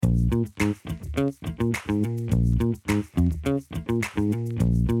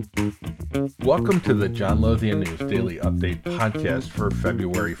Welcome to the John Lothian News Daily Update podcast for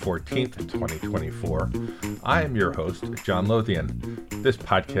February 14th, 2024. I am your host, John Lothian. This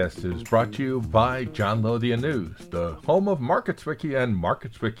podcast is brought to you by John Lothian News, the home of MarketsWiki and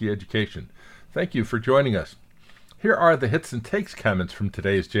MarketsWiki education. Thank you for joining us. Here are the hits and takes comments from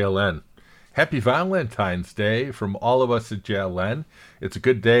today's JLN. Happy Valentine's Day from all of us at JLN. It's a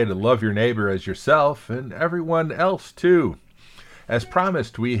good day to love your neighbor as yourself and everyone else too. As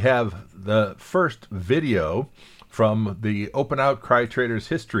promised, we have the first video from the Open Outcry Traders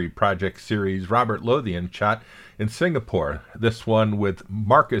History Project series Robert Lothian shot in Singapore. This one with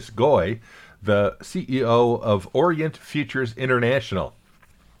Marcus Goy, the CEO of Orient Futures International.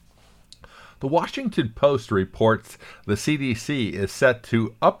 The Washington Post reports the CDC is set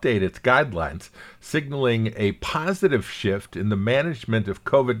to update its guidelines, signaling a positive shift in the management of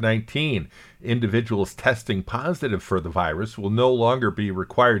COVID-19. Individuals testing positive for the virus will no longer be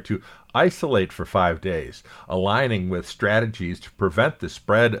required to isolate for 5 days, aligning with strategies to prevent the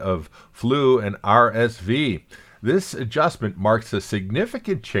spread of flu and RSV. This adjustment marks a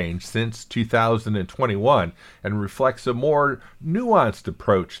significant change since 2021 and reflects a more nuanced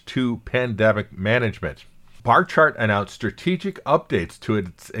approach to pandemic management. Barchart announced strategic updates to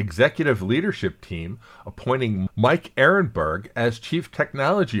its executive leadership team, appointing Mike Ehrenberg as Chief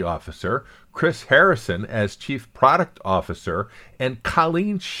Technology Officer, Chris Harrison as Chief Product Officer, and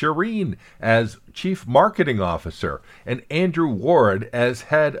Colleen Shireen as Chief Marketing Officer, and Andrew Ward as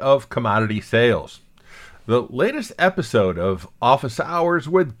Head of Commodity Sales. The latest episode of Office Hours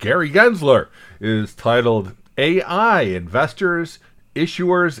with Gary Gensler is titled AI, Investors,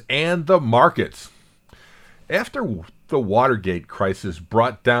 Issuers, and the Markets. After the Watergate crisis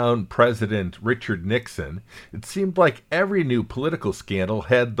brought down President Richard Nixon, it seemed like every new political scandal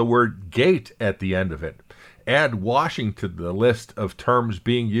had the word "gate" at the end of it. Add washing to the list of terms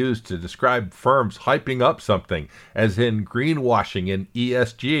being used to describe firms hyping up something, as in greenwashing and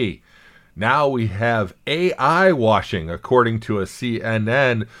ESG. Now we have AI washing, according to a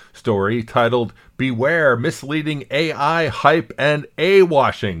CNN story titled, "Beware Misleading AI Hype and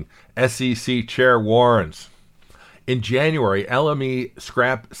A-Washing," SEC Chair warns. In January, LME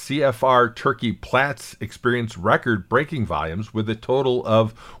scrap CFR Turkey Platts experienced record-breaking volumes with a total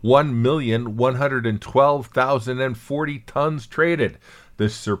of 1,112,040 tons traded.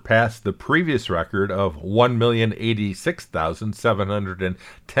 This surpassed the previous record of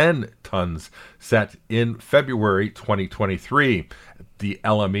 1,086,710 tons set in February 2023, the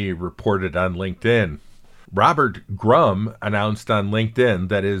LME reported on LinkedIn. Robert Grum announced on LinkedIn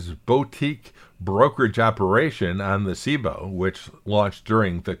that his boutique brokerage operation on the Cboe, which launched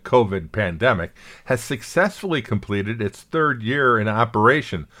during the COVID pandemic, has successfully completed its third year in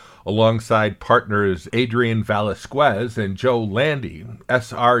operation. Alongside partners Adrian Velasquez and Joe Landy,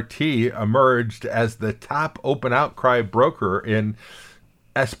 SRT emerged as the top open outcry broker in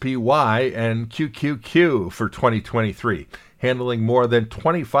SPY and QQQ for 2023, handling more than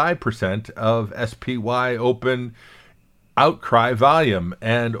 25% of SPY open outcry volume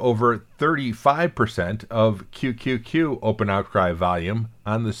and over 35% of QQQ open outcry volume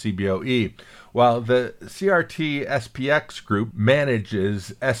on the CBOE. While the CRT SPX group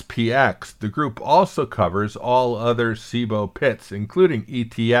manages SPX, the group also covers all other Cboe pits, including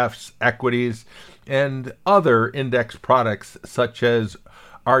ETFs, equities, and other index products such as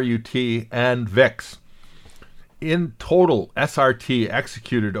RUT and VIX. In total, SRT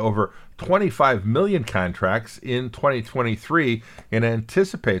executed over 25 million contracts in 2023 and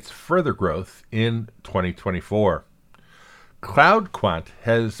anticipates further growth in 2024. CloudQuant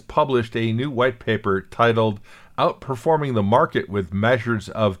has published a new white paper titled Outperforming the Market with Measures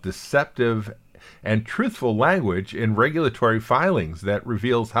of Deceptive and Truthful Language in Regulatory Filings that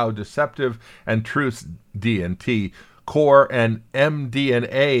reveals how deceptive and truth D&T core and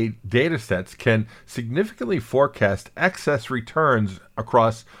MD&A datasets can significantly forecast excess returns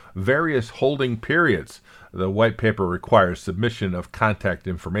across various holding periods. The white paper requires submission of contact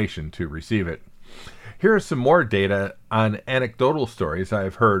information to receive it. Here are some more data on anecdotal stories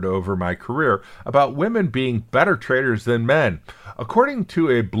I've heard over my career about women being better traders than men. According to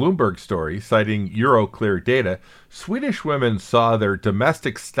a Bloomberg story citing Euroclear data, Swedish women saw their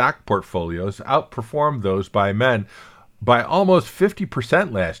domestic stock portfolios outperform those by men by almost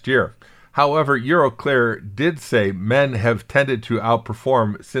 50% last year. However, Euroclear did say men have tended to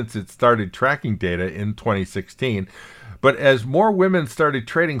outperform since it started tracking data in 2016. But as more women started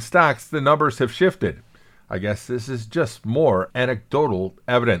trading stocks, the numbers have shifted. I guess this is just more anecdotal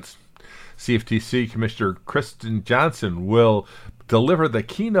evidence. CFTC Commissioner Kristen Johnson will deliver the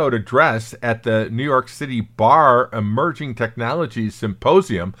keynote address at the New York City Bar Emerging Technologies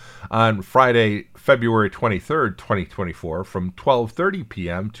Symposium on Friday, February 23rd, 2024, from 12:30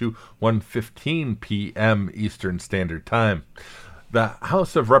 p.m. to 1:15 p.m. Eastern Standard Time. The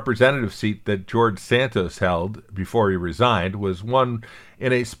House of Representatives seat that George Santos held before he resigned was won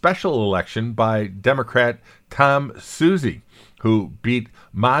in a special election by Democrat Tom Suozzi, who beat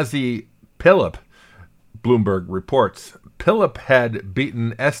Mazi Pilip, Bloomberg reports. Pilip had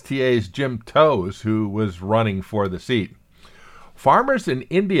beaten STA's Jim Towes, who was running for the seat. Farmers in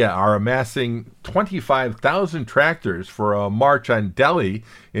India are amassing 25,000 tractors for a march on Delhi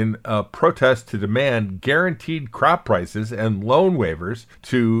in a protest to demand guaranteed crop prices and loan waivers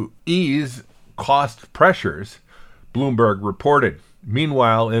to ease cost pressures, Bloomberg reported.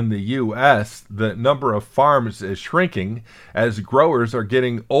 Meanwhile, in the U.S., the number of farms is shrinking as growers are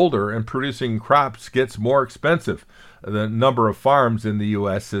getting older and producing crops gets more expensive. The number of farms in the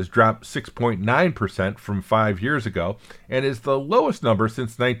U.S. has dropped 6.9% from 5 years ago and is the lowest number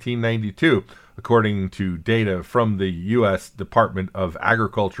since 1992, according to data from the U.S. Department of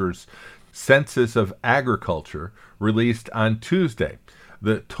Agriculture's Census of Agriculture released on Tuesday.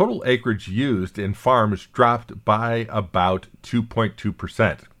 The total acreage used in farms dropped by about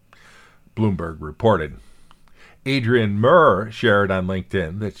 2.2%, Bloomberg reported. Adrienne Murr shared on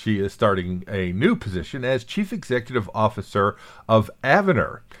LinkedIn that she is starting a new position as Chief Executive Officer of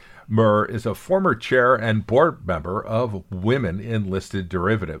Avenir. Murr is a former chair and board member of Women in Listed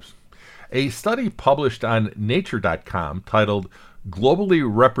Derivatives. A study published on Nature.com titled Globally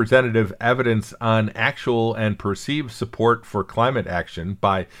Representative Evidence on Actual and Perceived Support for Climate Action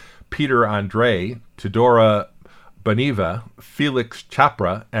by Peter Andre, Tudora Boniva, Felix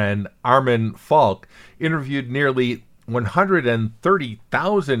Chapra, and Armin Falk interviewed nearly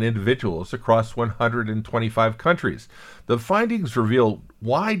 130,000 individuals across 125 countries. The findings reveal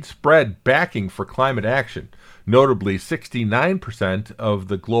widespread backing for climate action. Notably, 69% of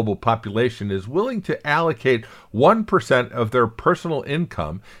the global population is willing to allocate 1% of their personal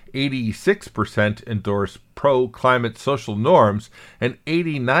income, 86% endorse pro-climate social norms, and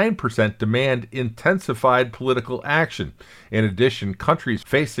 89% demand intensified political action. In addition, countries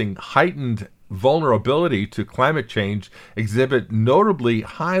facing heightened vulnerability to climate change exhibit notably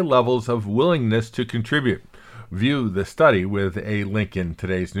high levels of willingness to contribute. View the study with a link in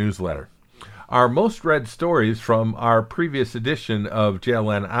today's newsletter. Our most read stories from our previous edition of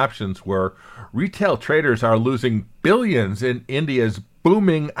JLN Options were retail traders are losing billions in India's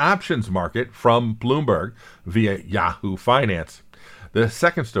booming options market from Bloomberg via Yahoo Finance. The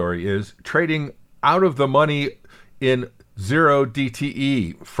second story is trading out of the money in Zero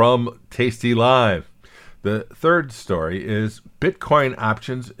DTE from Tasty Live. The third story is Bitcoin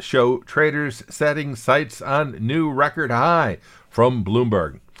options show traders setting sights on new record high from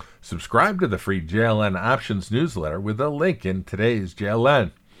Bloomberg. Subscribe to the free JLN Options newsletter with a link in today's JLN.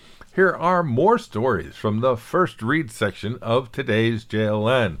 Here are more stories from the first read section of today's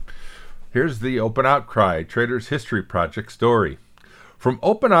JLN. Here's the Open Outcry Traders History Project story. From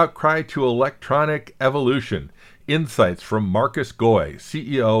Open Outcry to Electronic Evolution, insights from Marcus Goy,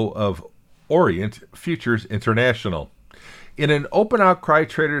 CEO of Orient Futures International. In an Open Outcry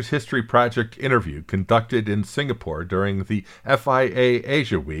Traders History Project interview conducted in Singapore during the FIA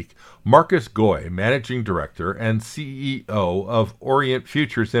Asia Week, Marcus Goy, Managing Director and CEO of Orient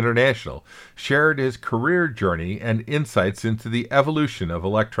Futures International, shared his career journey and insights into the evolution of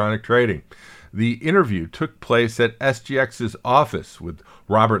electronic trading. The interview took place at SGX's office with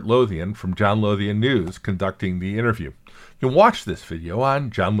Robert Lothian from John Lothian News conducting the interview. You can watch this video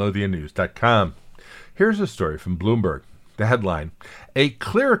on johnlothiannews.com. Here's a story from Bloomberg. The headline, a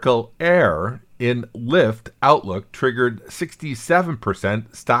clerical error in Lyft outlook triggered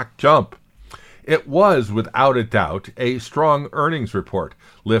 67% stock jump. It was, without a doubt, a strong earnings report.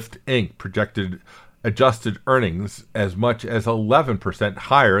 Lyft Inc. projected adjusted earnings as much as 11%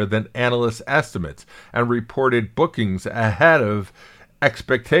 higher than analyst estimates and reported bookings ahead of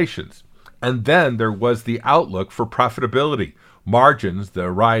expectations. And then there was the outlook for profitability. Margins, the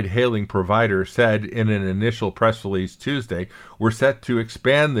ride-hailing provider said in an initial press release Tuesday, were set to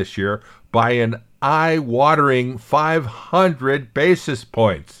expand this year by an eye-watering 500 basis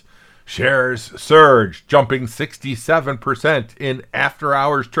points. Shares surged, jumping 67% in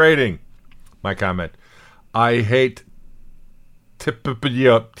after-hours trading. My comment, I hate typos.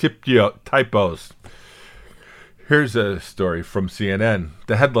 Here's a story from CNN.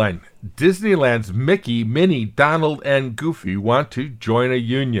 The headline, Disneyland's Mickey, Minnie, Donald, and Goofy want to join a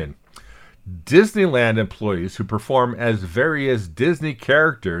union. Disneyland employees who perform as various Disney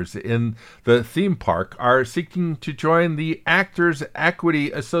characters in the theme park are seeking to join the Actors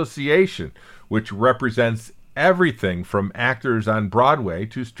Equity Association, which represents everything from actors on Broadway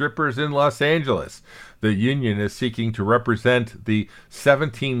to strippers in Los Angeles. The union is seeking to represent the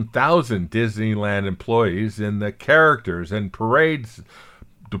 17,000 Disneyland employees in the characters and parades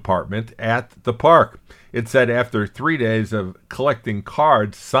department at the park. It said after 3 days of collecting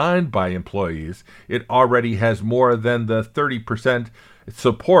cards signed by employees, it already has more than the 30%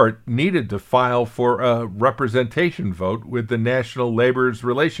 support needed to file for a representation vote with the National Labor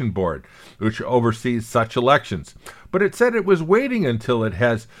Relations Board, which oversees such elections. But it said it was waiting until it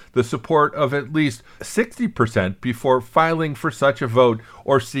has the support of at least 60% before filing for such a vote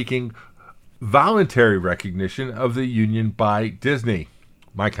or seeking voluntary recognition of the union by Disney.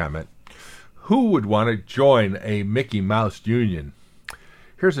 My comment: who would want to join a Mickey Mouse union?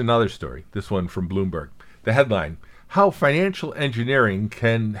 Here's another story, this one from Bloomberg. The headline: how financial engineering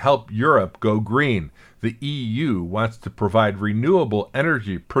can help Europe go green. The EU wants to provide renewable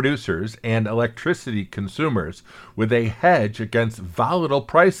energy producers and electricity consumers with a hedge against volatile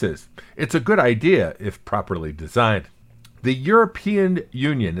prices. It's a good idea if properly designed. The European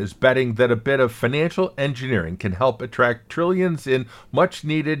Union is betting that a bit of financial engineering can help attract trillions in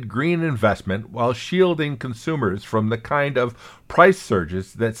much-needed green investment while shielding consumers from the kind of price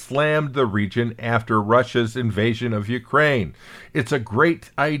surges that slammed the region after Russia's invasion of Ukraine. It's a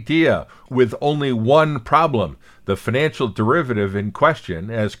great idea, with only one problem. The financial derivative in question,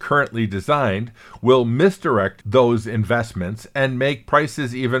 as currently designed, will misdirect those investments and make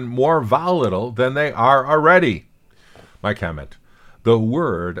prices even more volatile than they are already. My comment: the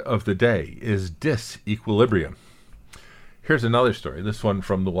word of the day is disequilibrium. Here's another story, this one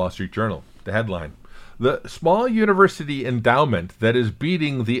from the Wall Street Journal. The headline: the small university endowment that is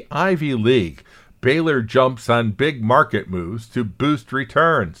beating the Ivy League. Baylor jumps on big market moves to boost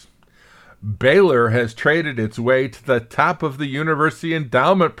returns. Baylor has traded its way to the top of the university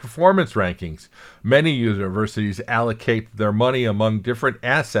endowment performance rankings. Many universities allocate their money among different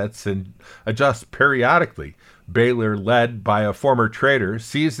assets and adjust periodically. Baylor, led by a former trader,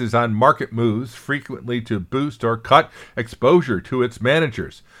 seizes on market moves frequently to boost or cut exposure to its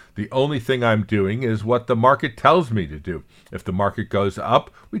managers. The only thing I'm doing is what the market tells me to do. If the market goes up,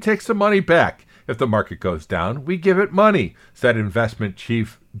 we take some money back. If the market goes down, we give it money, said investment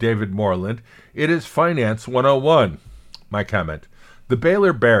chief David Moreland. It is Finance 101. My comment: the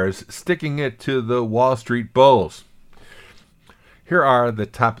Baylor Bears sticking it to the Wall Street Bulls. Here are the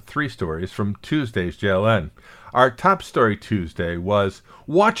top 3 stories from Tuesday's JLN. Our top story Tuesday was,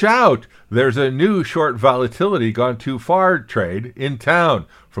 watch out, there's a new short volatility gone too far trade in town,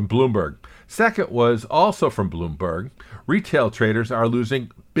 from Bloomberg. Second was also from Bloomberg, retail traders are losing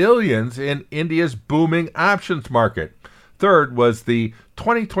billions in India's booming options market. Third was the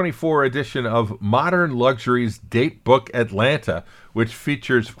 2024 edition of Modern Luxury's Date Book Atlanta, which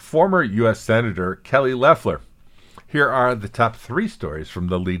features former U.S. Senator Kelly Loeffler. Here are the top 3 stories from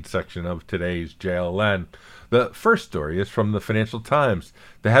the lead section of today's JLN. The first story is from the Financial Times.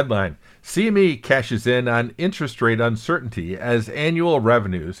 The headline: CME cashes in on interest rate uncertainty as annual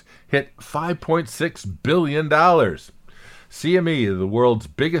revenues hit $5.6 billion. CME, the world's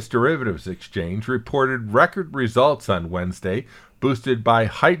biggest derivatives exchange, reported record results on Wednesday, boosted by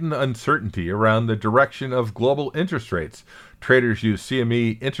heightened uncertainty around the direction of global interest rates. Traders use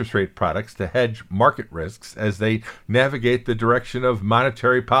CME interest rate products to hedge market risks as they navigate the direction of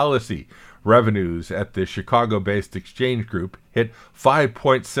monetary policy. Revenues at the Chicago-based exchange group hit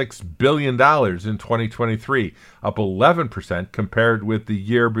 $5.6 billion in 2023, up 11% compared with the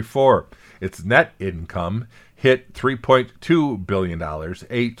year before. Its net income hit $3.2 billion, a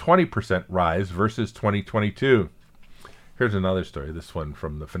 20% rise versus 2022. Here's another story, this one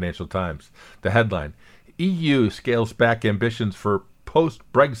from the Financial Times. The headline: EU scales back ambitions for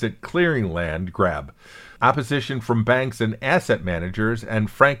post-Brexit clearing land grab. Opposition from banks and asset managers and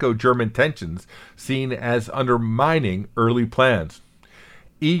Franco-German tensions seen as undermining early plans.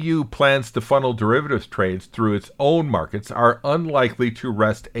 EU plans to funnel derivatives trades through its own markets are unlikely to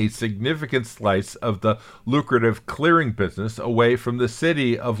wrest a significant slice of the lucrative clearing business away from the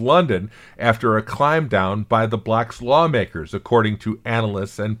City of London after a climb down by the bloc's lawmakers, according to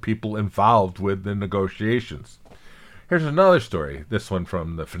analysts and people involved with the negotiations. Here's another story, this one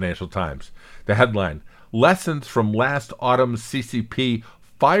from the Financial Times. The headline: lessons from last autumn's CCP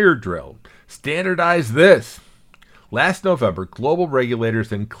fire drill. Standardize this. Last November, global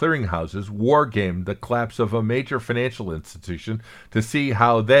regulators and clearinghouses wargamed the collapse of a major financial institution to see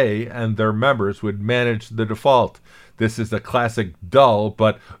how they and their members would manage the default. This is a classic dull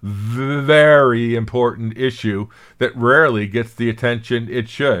but very important issue that rarely gets the attention it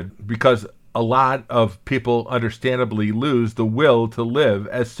should, because a lot of people understandably lose the will to live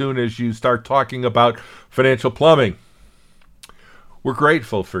as soon as you start talking about financial plumbing. We're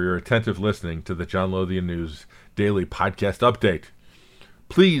grateful for your attentive listening to the John Lothian News Daily Podcast Update.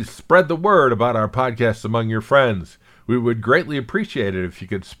 Please spread the word about our podcasts among your friends. We would greatly appreciate it if you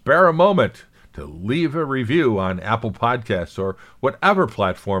could spare a moment to leave a review on Apple Podcasts or whatever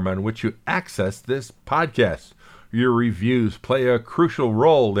platform on which you access this podcast. Your reviews play a crucial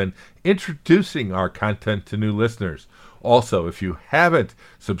role in introducing our content to new listeners. Also, if you haven't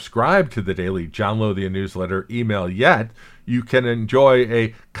subscribed to the daily John Lothian newsletter email yet, you can enjoy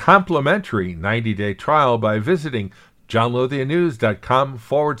a complimentary 90-day trial by visiting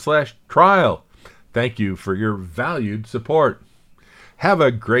johnlothiannews.com/trial. Thank you for your valued support. Have a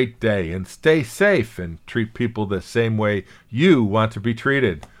great day and stay safe, and treat people the same way you want to be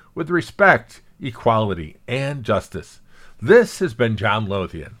treated, with respect, equality, and justice. This has been John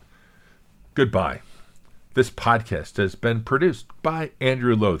Lothian. Goodbye. This podcast has been produced by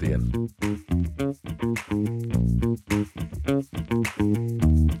Andrew Lothian.